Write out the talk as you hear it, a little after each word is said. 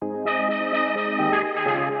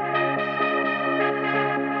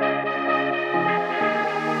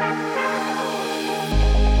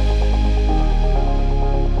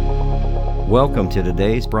Welcome to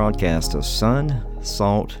today's broadcast of Sun,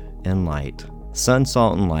 Salt, and Light. Sun,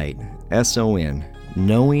 Salt, and Light, S-O-N,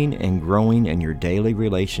 knowing and growing in your daily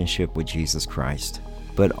relationship with Jesus Christ,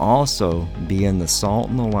 but also being the salt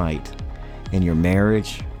and the light in your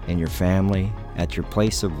marriage, in your family, at your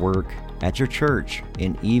place of work, at your church,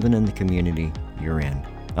 and even in the community you're in.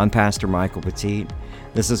 I'm Pastor Michael Petit.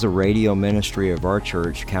 This is a radio ministry of our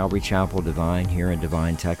church, Calvary Chapel Divine, here in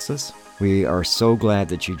Divine, Texas. We are so glad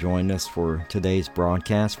that you joined us for today's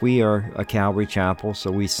broadcast. We are a Calvary Chapel,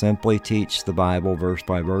 so we simply teach the Bible verse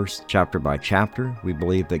by verse, chapter by chapter. We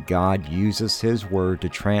believe that God uses His Word to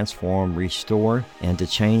transform, restore, and to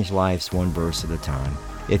change lives one verse at a time.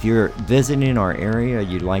 If you're visiting our area,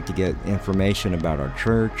 you'd like to get information about our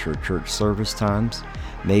church or church service times,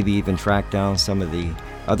 maybe even track down some of the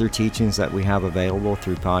other teachings that we have available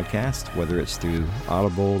through podcast, whether it's through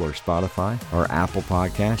Audible or Spotify or Apple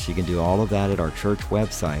Podcasts, you can do all of that at our church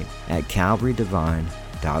website at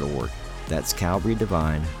calvarydivine.org. That's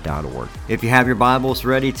calvarydivine.org. If you have your Bibles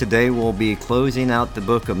ready, today we'll be closing out the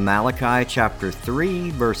book of Malachi, chapter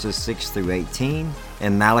 3, verses 6 through 18,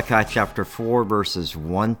 and Malachi, chapter 4, verses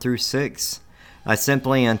 1 through 6. I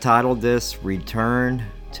simply entitled this, Return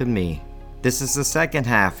to Me. This is the second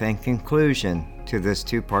half and conclusion to this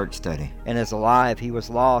two-part study. And is alive, he was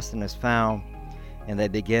lost and is found, and they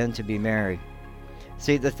begin to be married.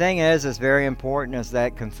 See, the thing is very important, is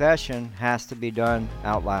that confession has to be done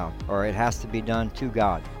out loud, or it has to be done to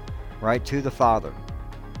God, right, to the Father.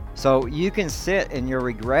 So you can sit in your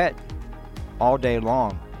regret all day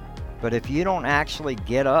long, but if you don't actually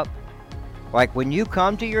get up, like when you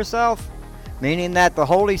come to yourself, meaning that the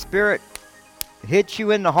Holy Spirit hits you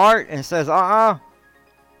in the heart and says,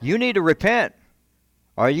 you need to repent.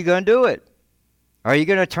 Are you going to do it? Are you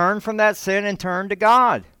going to turn from that sin and turn to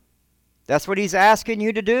God? That's what He's asking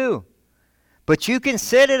you to do. But you can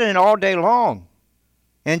sit in it all day long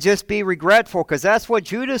and just be regretful, because that's what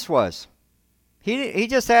Judas was. He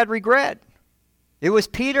just had regret. It was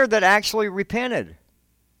Peter that actually repented.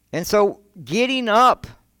 And so getting up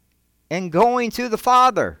and going to the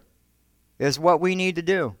Father is what we need to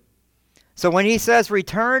do. So when He says,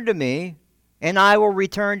 return to me, and I will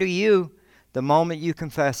return to you, the moment you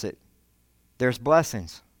confess it, there's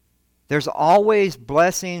blessings. There's always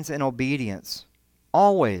blessings in obedience.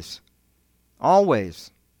 Always.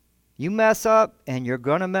 Always. You mess up, and you're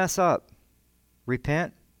going to mess up.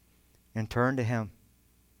 Repent and turn to Him.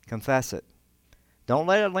 Confess it. Don't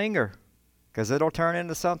let it linger, because it'll turn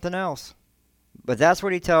into something else. But that's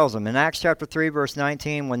what He tells them. In Acts chapter 3, verse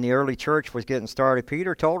 19, when the early church was getting started,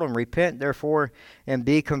 Peter told them, repent therefore and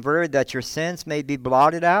be converted, that your sins may be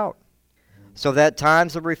blotted out, so that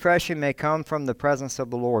times of refreshing may come from the presence of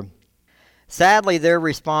the Lord. Sadly, their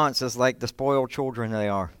response is like the spoiled children they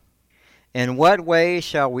are. In what way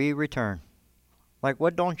shall we return? Like,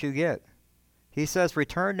 what don't you get? He says,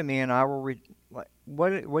 return to me and I will...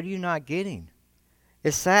 What are you not getting?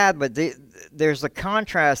 It's sad, but there's a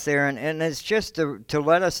contrast there, and it's just to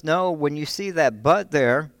let us know, when you see that but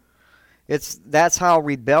there, that's how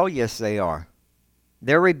rebellious they are.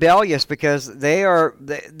 They're rebellious because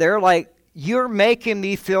they're like, you're making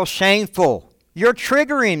me feel shameful. You're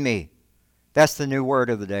triggering me. That's the new word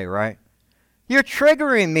of the day, right? You're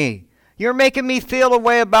triggering me. You're making me feel a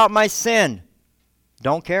way about my sin.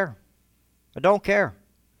 Don't care. I don't care.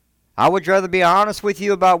 I would rather be honest with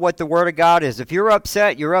you about what the Word of God is. If you're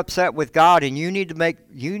upset with God, and you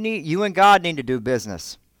and God need to do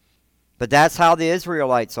business. But that's how the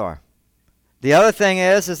Israelites are. The other thing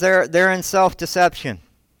is they're in self-deception.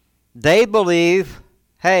 They believe,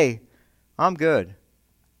 hey, I'm good.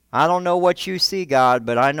 I don't know what you see, God,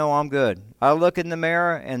 but I know I'm good. I look in the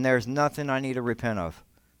mirror, and there's nothing I need to repent of.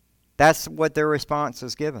 That's what their response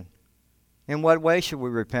is given. In what way should we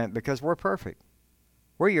repent? Because we're perfect.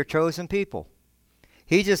 We're your chosen people.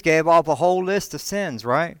 He just gave off a whole list of sins,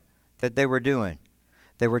 right, that they were doing.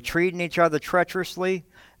 They were treating each other treacherously.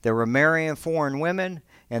 They were marrying foreign women,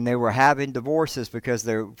 and they were having divorces because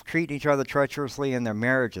they were treating each other treacherously in their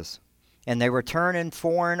marriages. And they were turning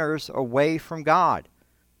foreigners away from God.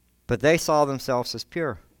 But they saw themselves as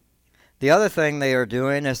pure. The other thing they are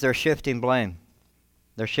doing is they're shifting blame.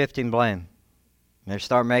 They're shifting blame. They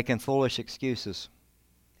start making foolish excuses.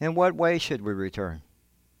 In what way should we return?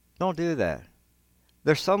 Don't do that.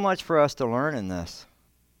 There's so much for us to learn in this.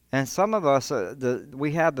 And some of us,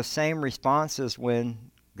 we have the same responses when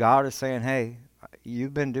God is saying, hey,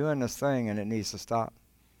 you've been doing this thing and it needs to stop.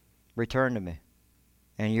 Return to me.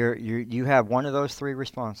 And you have one of those three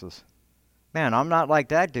responses. Man, I'm not like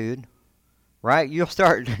that dude. Right? You'll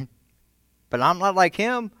start, but I'm not like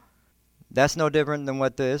him. That's no different than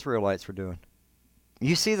what the Israelites were doing.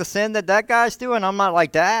 You see the sin that that guy's doing? I'm not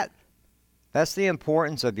like that. That's the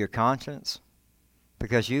importance of your conscience.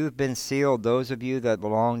 Because you've been sealed, those of you that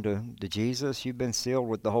belong to Jesus, you've been sealed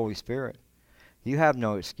with the Holy Spirit. You have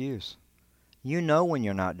no excuse. You know when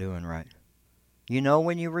you're not doing right. You know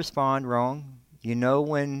when you respond wrong. You know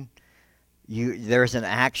when there's an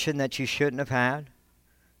action that you shouldn't have had.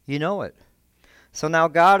 You know it. So now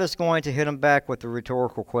God is going to hit him back with a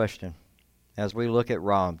rhetorical question as we look at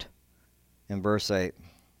robbed in verse 8.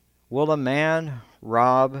 Will a man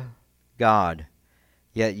rob God?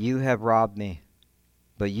 Yet you have robbed me.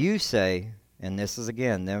 But you say, and this is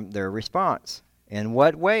again their response, in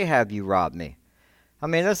what way have you robbed me? I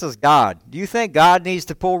mean, this is God. Do you think God needs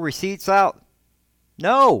to pull receipts out?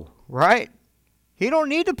 No, right? He don't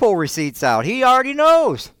need to pull receipts out. He already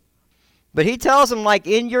knows. But he tells them, like,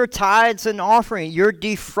 in your tithes and offering, you're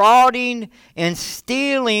defrauding and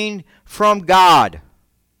stealing from God.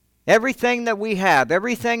 Everything that we have,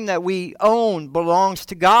 everything that we own belongs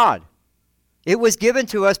to God. It was given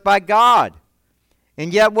to us by God.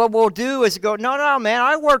 And yet what we'll do is go, no, man,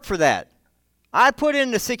 I worked for that. I put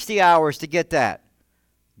in the 60 hours to get that.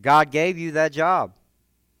 God gave you that job.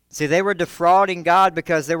 See, they were defrauding God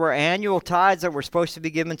because there were annual tithes that were supposed to be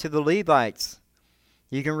given to the Levites.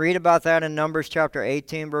 You can read about that in Numbers chapter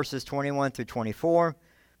 18, verses 21 through 24.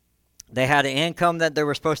 They had an income that they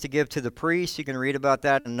were supposed to give to the priests. You can read about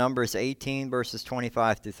that in Numbers 18, verses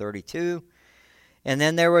 25 through 32. And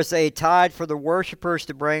then there was a tithe for the worshipers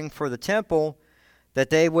to bring for the temple that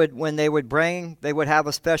they would, when they would bring, they would have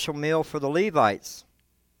a special meal for the Levites.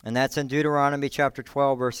 And that's in Deuteronomy chapter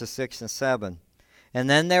 12, verses 6 and 7. And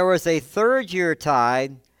then there was a third year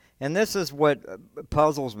tithe, and this is what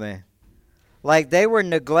puzzles me. Like they were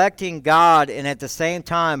neglecting God and at the same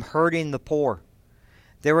time hurting the poor.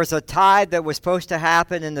 There was a tithe that was supposed to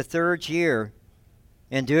happen in the third year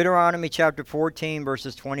in Deuteronomy chapter 14,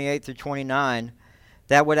 verses 28 through 29,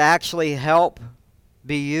 that would actually help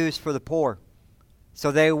be used for the poor.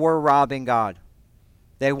 So they were robbing God.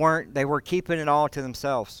 They were keeping it all to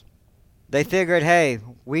themselves. They figured, hey,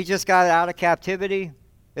 we just got out of captivity.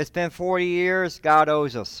 It's been 40 years. God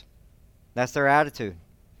owes us. That's their attitude.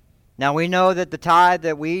 Now we know that the tithe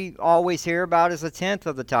that we always hear about is a tenth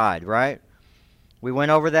of the tithe, right? We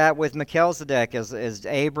went over that with Melchizedek as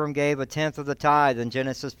Abram gave a tenth of the tithe in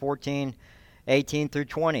Genesis 14, 18 through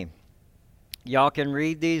 20. Y'all can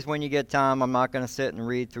read these when you get time. I'm not going to sit and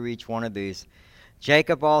read through each one of these.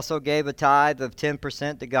 Jacob also gave a tithe of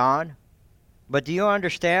 10% to God. But do you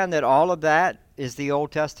understand that all of that is the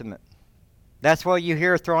Old Testament? That's what you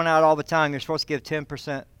hear thrown out all the time. You're supposed to give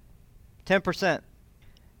 10%. 10%.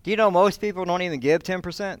 Do you know most people don't even give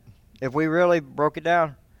 10% if we really broke it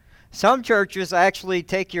down? Some churches actually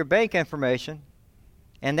take your bank information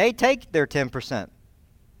and they take their 10%,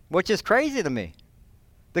 which is crazy to me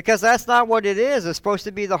because that's not what it is. It's supposed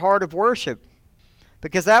to be the heart of worship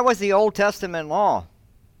because that was the Old Testament law.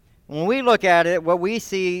 When we look at it, what we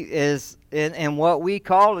see is, and what we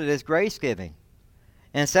call it is grace giving.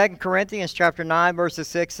 In 2 Corinthians chapter 9, verses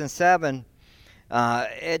 6 and 7,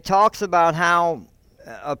 it talks about how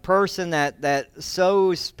a person that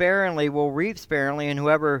sows sparingly will reap sparingly, and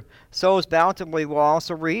whoever sows bountifully will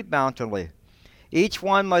also reap bountifully. Each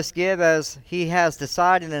one must give as he has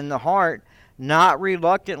decided in the heart, not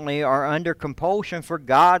reluctantly or under compulsion, for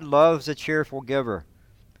God loves a cheerful giver.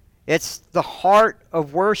 It's the heart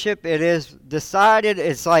of worship. It is decided.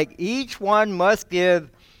 It's like each one must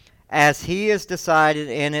give as he has decided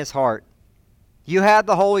in his heart. You have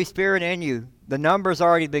the Holy Spirit in you. The number's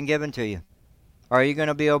already been given to you. Are you going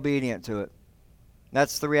to be obedient to it?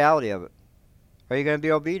 That's the reality of it. Are you going to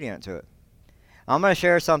be obedient to it? I'm going to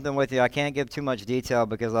share something with you. I can't give too much detail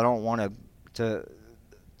because I don't want to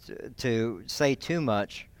say too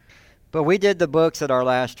much. But we did the books at our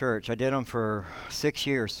last church. I did them for 6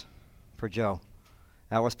 years for Joe.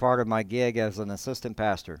 That was part of my gig as an assistant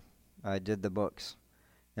pastor. I did the books.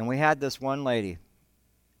 And we had this one lady,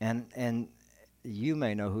 and you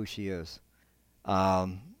may know who she is.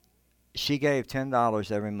 She gave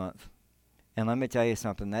 $10 every month. And let me tell you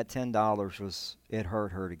something, that $10 it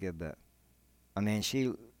hurt her to give that. I mean,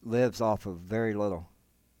 she lives off of very little.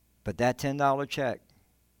 But that $10 check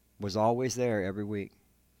was always there every week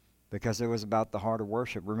because it was about the heart of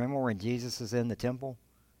worship. Remember when Jesus is in the temple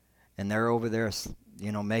and they're over there,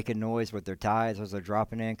 making noise with their tithes as they're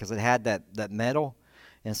dropping in because it had that metal.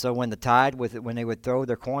 And so when when they would throw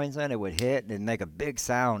their coins in, it would hit and make a big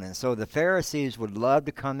sound. And so the Pharisees would love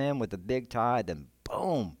to come in with a big tithe and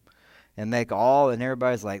boom, and make and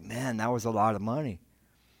everybody's like, man, that was a lot of money.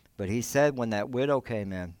 But he said when that widow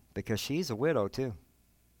came in, because she's a widow too.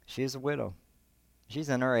 She's a widow. She's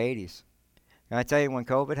in her 80s. Can I tell you, when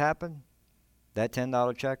COVID happened, that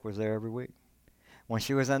 $10 check was there every week. When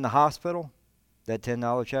she was in the hospital, that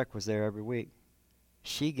 $10 check was there every week.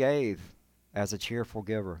 She gave as a cheerful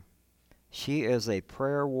giver. She is a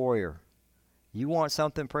prayer warrior. You want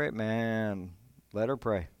something, pray, man, let her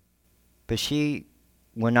pray. But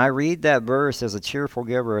when I read that verse as a cheerful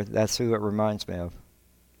giver, that's who it reminds me of.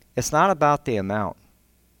 It's not about the amount.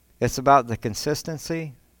 It's about the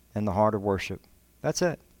consistency and the heart of worship. That's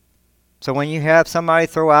it. So when you have somebody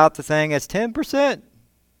throw out the thing, it's 10%.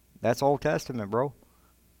 That's Old Testament, bro.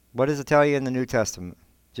 What does it tell you in the New Testament?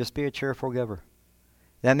 Just be a cheerful giver.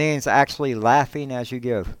 That means actually laughing as you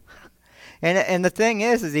give. And the thing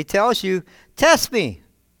is he tells you, test me.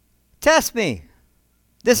 Test me.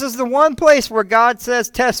 This is the one place where God says,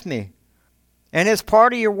 test me. And it's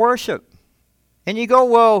part of your worship. And you go,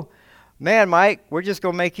 well, man, Mike, we're just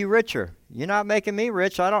going to make you richer. You're not making me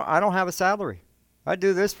rich. I don't have a salary. I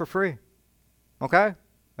do this for free. Okay?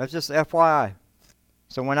 That's just FYI.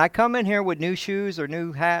 So when I come in here with new shoes or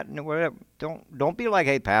new hat and whatever, don't be like,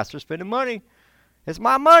 hey, pastor, spending money. It's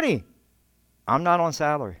my money. I'm not on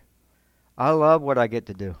salary. I love what I get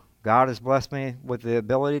to do. God has blessed me with the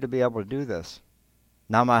ability to be able to do this.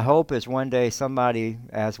 Now my hope is one day somebody,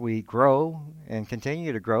 as we grow and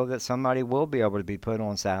continue to grow, that somebody will be able to be put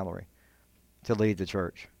on salary to lead the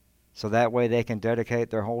church. So that way they can dedicate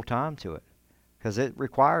their whole time to it. Because it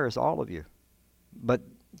requires all of you. But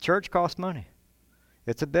church costs money.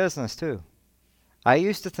 It's a business too. I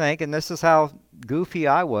used to think, and this is how goofy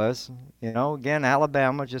I was, again,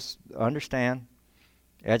 Alabama, just understand,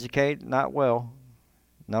 educate not well,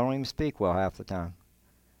 don't even speak well half the time.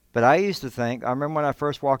 But I used to think, I remember when I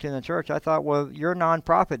first walked in the church, I thought, well, you're a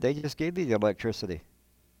nonprofit. They just give you the electricity.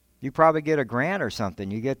 You probably get a grant or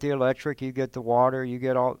something. You get the electric, you get the water, you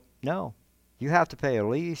get all. No. You have to pay a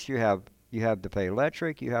lease. You have to pay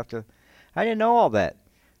electric. I didn't know all that.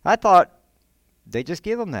 I thought they just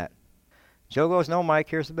give them that. Joe goes, no, Mike,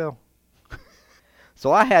 here's the bill.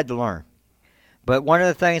 So I had to learn. But one of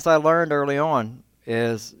the things I learned early on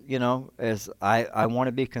is I want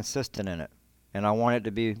to be consistent in it. And I want it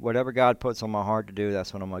to be whatever God puts on my heart to do,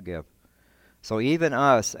 that's what I'm going to give. So even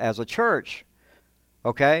us as a church,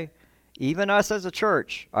 okay, even us as a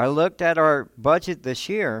church, I looked at our budget this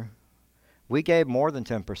year, we gave more than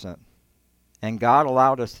 10%. And God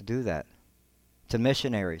allowed us to do that to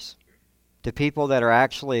missionaries, to people that are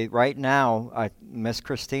actually, right now, Miss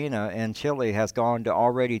Christina in Chile has gone to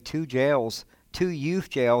already 2 youth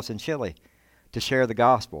jails in Chile to share the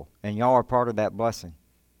gospel. And y'all are part of that blessing.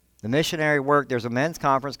 The missionary work, there's a men's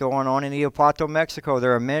conference going on in Irapuato, Mexico.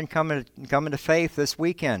 There are men coming to faith this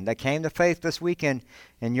weekend, that came to faith this weekend,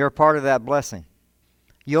 and you're part of that blessing.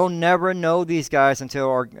 You'll never know these guys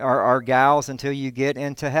or gals until you get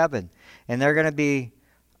into heaven. And they're going to be,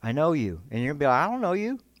 I know you. And you're going to be like, I don't know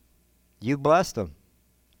you. You blessed them.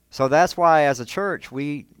 So that's why as a church,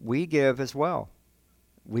 we give as well.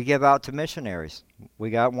 We give out to missionaries.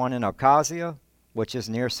 We got one in Abkhazia, which is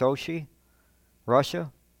near Sochi,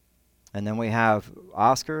 Russia. And then we have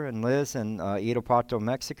Oscar and Liz in Irapuato,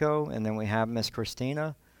 Mexico. And then we have Miss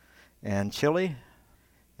Christina in Chile.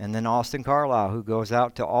 And then Austin Carlisle, who goes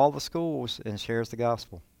out to all the schools and shares the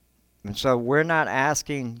gospel. And so we're not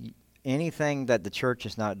asking anything that the church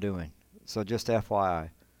is not doing. So just FYI.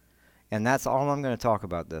 And that's all I'm going to talk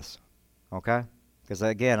about this. Okay? Because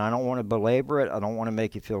again, I don't want to belabor it. I don't want to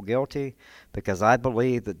make you feel guilty. Because I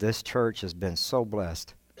believe that this church has been so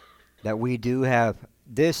blessed that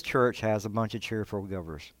this church has a bunch of cheerful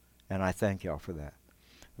givers. And I thank y'all for that.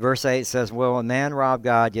 Verse 8 says, will a man rob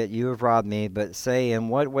God, yet you have robbed me? But say, in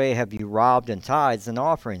what way have you robbed in tithes and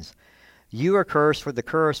offerings? You are cursed with the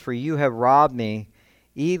curse, for you have robbed me,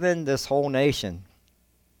 even this whole nation.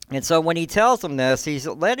 And so when he tells them this, he's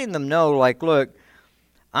letting them know, like, look,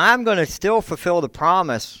 I'm going to still fulfill the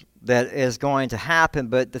promise that is going to happen,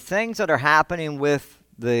 but the things that are happening with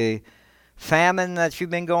the famine that you've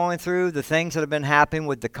been going through, the things that have been happening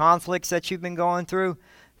with the conflicts that you've been going through,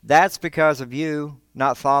 that's because of you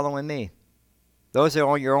not following me. Those are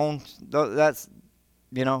on your own. That's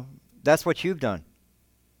what you've done.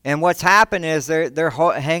 And what's happened is they're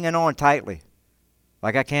hanging on tightly.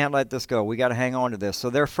 Like, I can't let this go. We got to hang on to this. So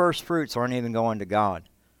their first fruits aren't even going to God.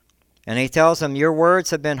 And he tells them, your words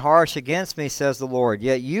have been harsh against me, says the Lord.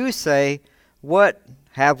 Yet you say, what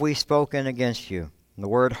have we spoken against you? And the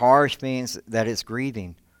word harsh means that it's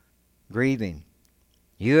grieving. Grieving.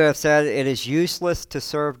 You have said it is useless to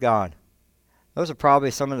serve God. Those are probably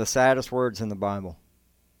some of the saddest words in the Bible.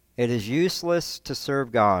 It is useless to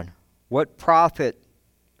serve God. What profit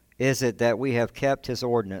is it that we have kept his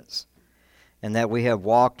ordinance and that we have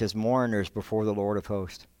walked as mourners before the Lord of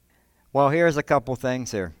hosts? Well, here's a couple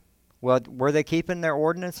things here. Well, were they keeping their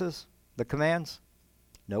ordinances, the commands?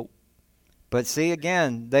 Nope. But see,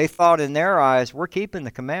 again, they thought in their eyes, we're keeping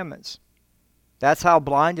the commandments. That's how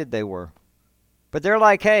blinded they were. But they're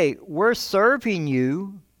like, hey, we're serving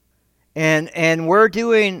you, and we're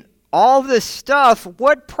doing all this stuff.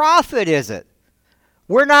 What profit is it?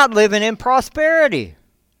 We're not living in prosperity.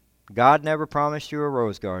 God never promised you a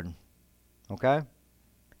rose garden. Okay?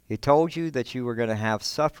 He told you that you were going to have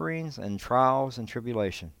sufferings and trials and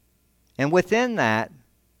tribulation. And within that,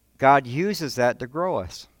 God uses that to grow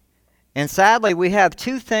us. And sadly, we have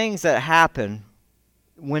two things that happen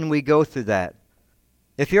when we go through that.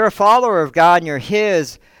 If you're a follower of God and you're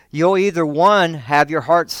His, you'll either, one, have your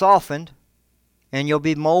heart softened, and you'll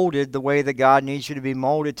be molded the way that God needs you to be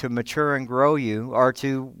molded to mature and grow you, or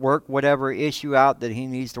to work whatever issue out that He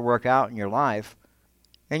needs to work out in your life,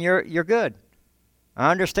 and you're good.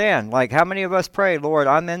 I understand. Like, how many of us pray, Lord,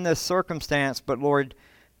 I'm in this circumstance, but Lord,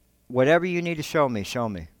 whatever you need to show me, show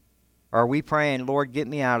me. Or are we praying, Lord, get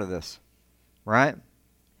me out of this? Right?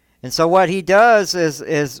 And so what He does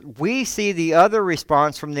is we see the other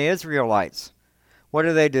response from the Israelites. What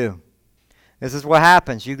do? This is what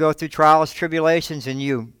happens. You go through trials, tribulations, and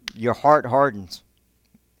your heart hardens.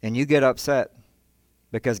 And you get upset.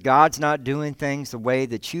 Because God's not doing things the way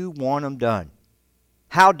that you want them done.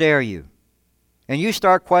 How dare you? And you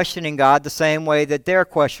start questioning God the same way that they're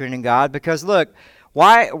questioning God. Because look,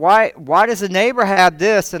 why does a neighbor have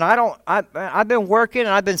this and I don't? I've been working and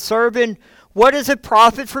I've been serving. What does it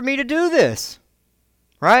profit for me to do this?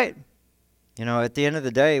 Right? You know, at the end of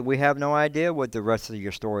the day, we have no idea what the rest of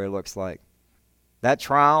your story looks like. That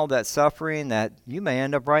trial, that suffering, that you may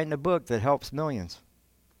end up writing a book that helps millions.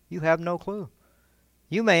 You have no clue.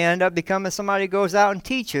 You may end up becoming somebody who goes out and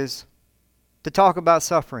teaches to talk about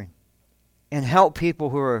suffering and help people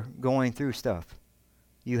who are going through stuff.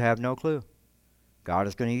 You have no clue. God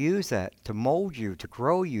is going to use that to mold you, to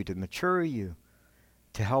grow you, to mature you,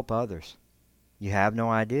 to help others. You have no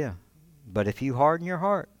idea. But if you harden your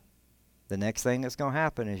heart, the next thing that's going to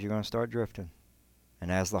happen is you're going to start drifting.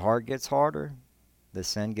 And as the heart gets harder, the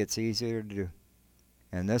sin gets easier to do.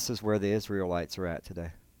 And this is where the Israelites are at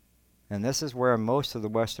today. And this is where most of the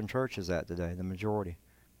Western church is at today, the majority.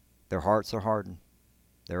 Their hearts are hardened.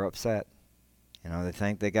 They're upset. You know, they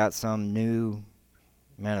think they got some new,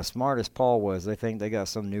 man, as smart as Paul was, they think they got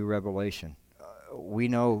some new revelation. We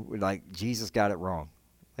know, like, Jesus got it wrong.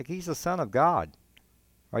 Like, He's the Son of God.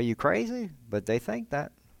 Are you crazy? But they think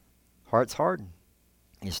that. Heart's hardened.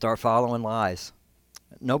 You start following lies.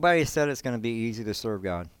 Nobody said it's going to be easy to serve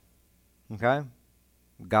God. Okay?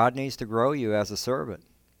 God needs to grow you as a servant.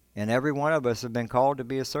 And every one of us have been called to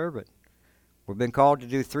be a servant. We've been called to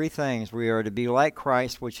do three things. We are to be like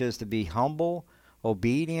Christ, which is to be humble,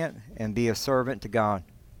 obedient, and be a servant to God.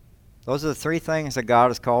 Those are the three things that God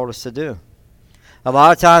has called us to do. A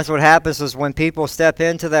lot of times what happens is when people step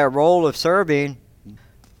into that role of serving,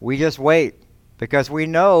 we just wait because we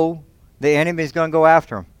know the enemy is going to go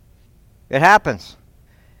after them. It happens.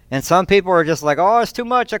 And some people are just like, oh, it's too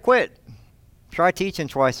much, I quit. Try teaching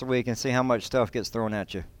twice a week and see how much stuff gets thrown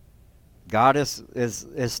at you. God is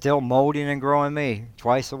still molding and growing me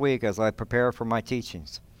twice a week as I prepare for my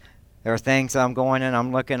teachings. There are things I'm going in,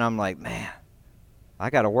 I'm looking, I'm like, man, I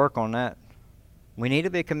got to work on that. We need to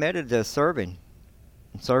be committed to serving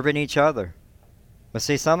each other. But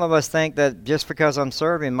see, some of us think that just because I'm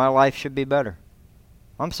serving, my life should be better.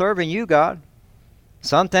 I'm serving you, God.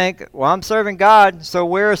 Some think, well, I'm serving God, so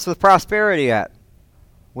where's the prosperity at?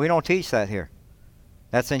 We don't teach that here.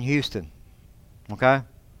 That's in Houston. Okay?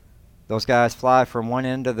 Those guys fly from one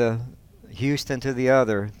end of the Houston to the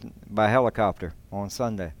other by helicopter on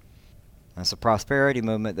Sunday. That's a prosperity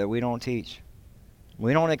movement that we don't teach.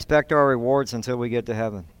 We don't expect our rewards until we get to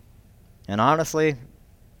heaven. And honestly,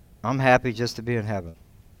 I'm happy just to be in heaven.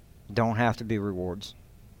 Don't have to be rewards.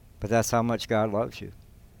 But that's how much God loves you.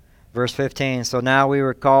 Verse 15, so now we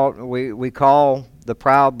call the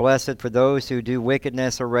proud blessed, for those who do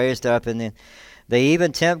wickedness are raised up, and then they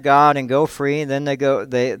even tempt God and go free. And then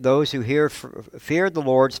those who feared the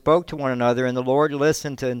Lord spoke to one another, and the Lord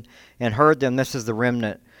listened and heard them. This is the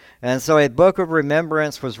remnant. And so a book of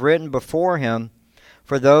remembrance was written before Him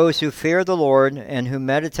for those who fear the Lord and who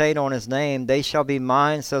meditate on His name. They shall be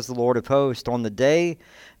mine, says the Lord of hosts, on the day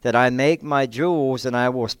that I make my jewels, and I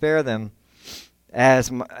will spare them,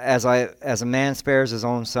 as a man spares his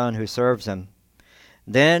own son who serves him.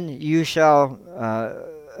 Then you shall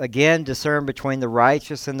again discern between the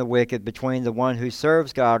righteous and the wicked, between the one who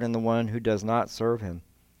serves God and the one who does not serve Him.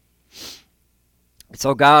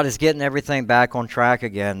 So God is getting everything back on track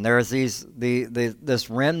again. There's this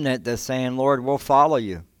remnant that's saying, Lord, we'll follow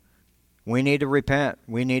you. We need to repent.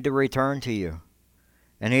 We need to return to you.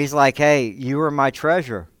 And he's like, hey, you are my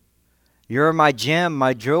treasure. You're my gem,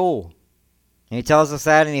 my jewel. And he tells us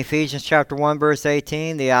that in Ephesians chapter 1, verse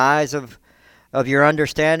 18, the eyes of your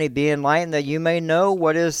understanding be enlightened, that you may know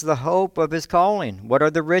what is the hope of his calling, what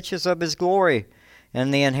are the riches of his glory,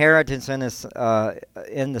 and the inheritance in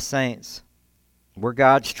the saints. We're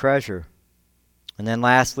God's treasure. And then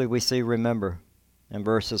lastly, we see remember in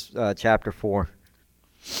verses chapter 4.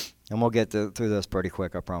 And we'll get through this pretty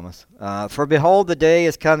quick, I promise. For behold, the day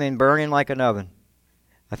is coming, burning like an oven.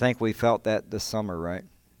 I think we felt that this summer, right?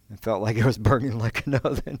 It felt like it was burning like an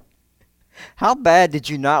oven. How bad did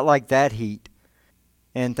you not like that heat?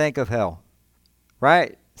 And think of hell,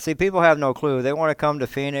 right? See, people have no clue. They want to come to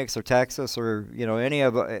Phoenix or Texas or, any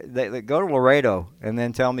of they go to Laredo and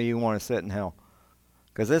then tell me you want to sit in hell.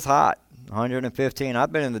 Because it's hot, 115.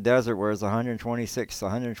 I've been in the desert where it's 126,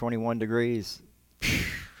 121 degrees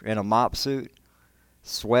in a mop suit,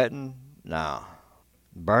 sweating. No.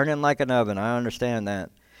 Burning like an oven. I understand that.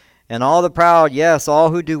 And all the proud, yes,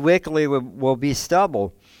 all who do wickedly will be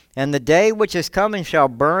stubble. And the day which is coming shall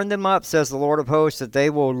burn them up, says the Lord of hosts, that they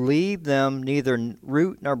will leave them neither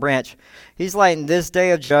root nor branch. He's like in this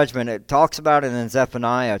day of judgment. It talks about it in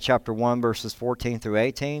Zephaniah chapter 1, verses 14 through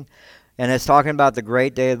 18. And it's talking about the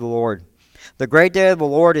great day of the Lord. The great day of the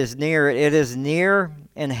Lord is near. It is near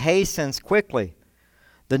and hastens quickly.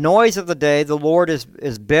 The noise of the day, the Lord is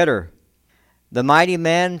bitter. The mighty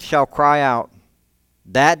men shall cry out.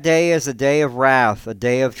 That day is a day of wrath, a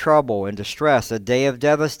day of trouble and distress, a day of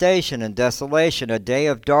devastation and desolation, a day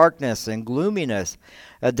of darkness and gloominess,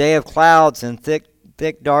 a day of clouds and thick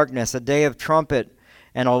darkness, a day of trumpet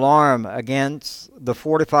and alarm against the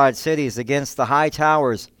fortified cities, against the high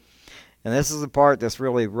towers. And this is the part that's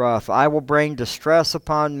really rough. I will bring distress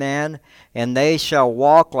upon men, and they shall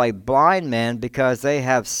walk like blind men, because they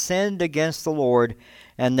have sinned against the Lord,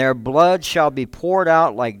 and their blood shall be poured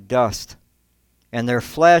out like dust, and their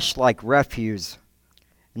flesh like refuse.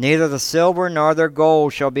 Neither the silver nor their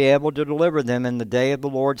gold shall be able to deliver them in the day of the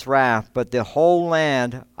Lord's wrath, but the whole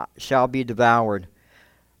land shall be devoured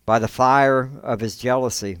by the fire of his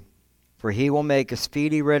jealousy. For he will make a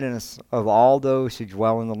speedy riddance of all those who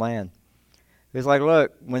dwell in the land. He's like,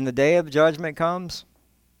 look, when the day of judgment comes,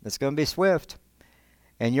 it's going to be swift.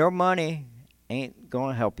 And your money ain't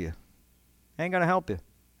going to help you. Ain't going to help you.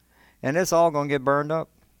 And it's all going to get burned up.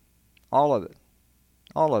 All of it.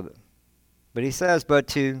 All of it. But he says, but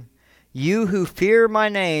to you who fear my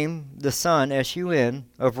name, the Son, S-U-N,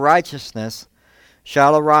 of righteousness,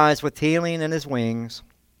 shall arise with healing in his wings,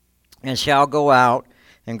 and shall go out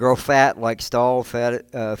and grow fat like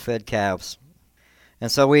stall-fed calves.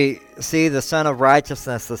 And so we see the Son of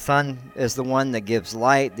Righteousness. The Son is the one that gives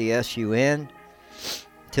light, the S-U-N,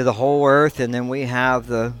 to the whole earth. And then we have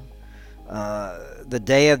the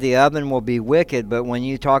day of the oven will be wicked. But when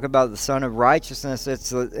you talk about the Son of Righteousness,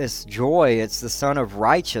 it's joy. It's the Son of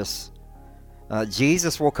Righteous.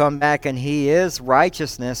 Jesus will come back, and he is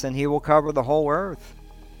righteousness, and he will cover the whole earth.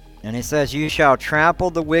 And he says, you shall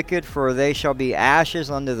trample the wicked, for they shall be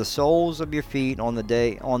ashes under the soles of your feet on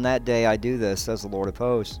that day I do this, says the Lord of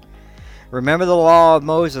hosts. Remember the law of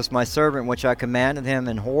Moses, my servant, which I commanded him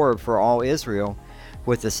in Horeb for all Israel,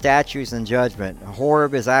 with the statutes and judgment.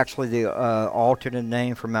 Horeb is actually the alternate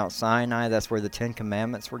name for Mount Sinai. That's where the 10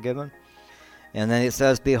 Commandments were given. And then it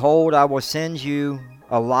says, behold, I will send you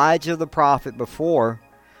Elijah the prophet before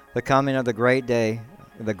the coming of the great day,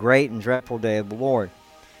 the great and dreadful day of the Lord.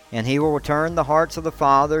 And he will return the hearts of the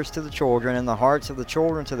fathers to the children, and the hearts of the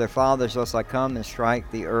children to their fathers, lest I come and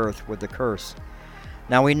strike the earth with the curse.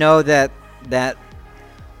 Now we know that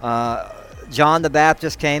John the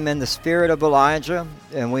Baptist came in the spirit of Elijah,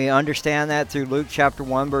 and we understand that through Luke chapter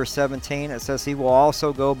 1, verse 17. It says he will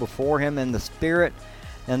also go before him in the spirit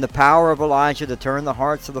and the power of Elijah to turn the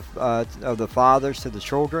hearts of the fathers to the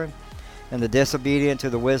children, and the disobedient to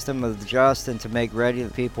the wisdom of the just, and to make ready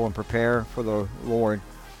the people and prepare for the Lord.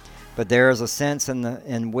 But there is a sense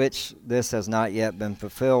in which this has not yet been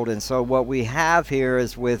fulfilled. And so what we have here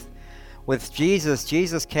is with Jesus.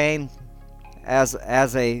 Jesus came as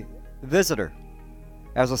a visitor,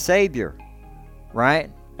 as a Savior, right?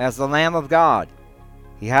 As the Lamb of God.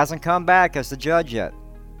 He hasn't come back as the judge yet.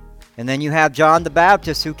 And then you have John the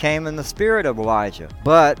Baptist, who came in the spirit of Elijah.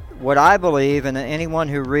 But what I believe, and anyone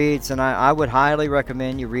who reads, and I would highly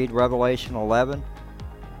recommend you read Revelation 11.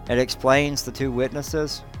 It explains the two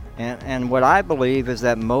witnesses. And what I believe is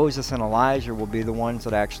that Moses and Elijah will be the ones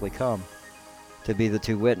that actually come to be the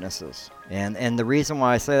two witnesses. And the reason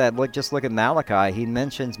why I say that, just look at Malachi. He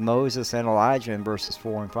mentions Moses and Elijah in verses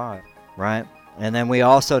 4 and 5, right? And then we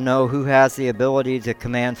also know who has the ability to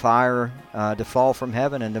command fire to fall from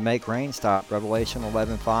heaven and to make rain stop. Revelation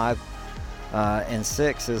 11:5 and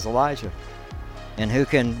 6 is Elijah. And who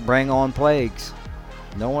can bring on plagues?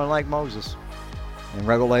 No one like Moses. In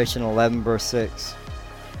Revelation 11 verse 6.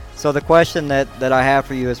 So the question that I have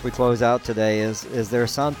for you as we close out today is there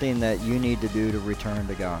something that you need to do to return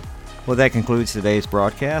to God? Well, that concludes today's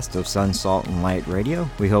broadcast of Sun, Salt, and Light Radio.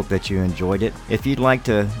 We hope that you enjoyed it. If you'd like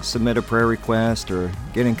to submit a prayer request or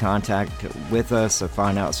get in contact with us or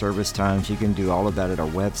find out service times, you can do all of that at our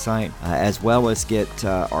website, as well as get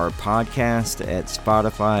our podcast at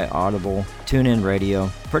Spotify, Audible, TuneIn Radio.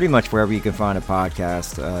 Pretty much wherever you can find a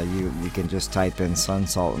podcast, you can just type in Sun,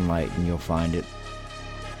 Salt, and Light and you'll find it.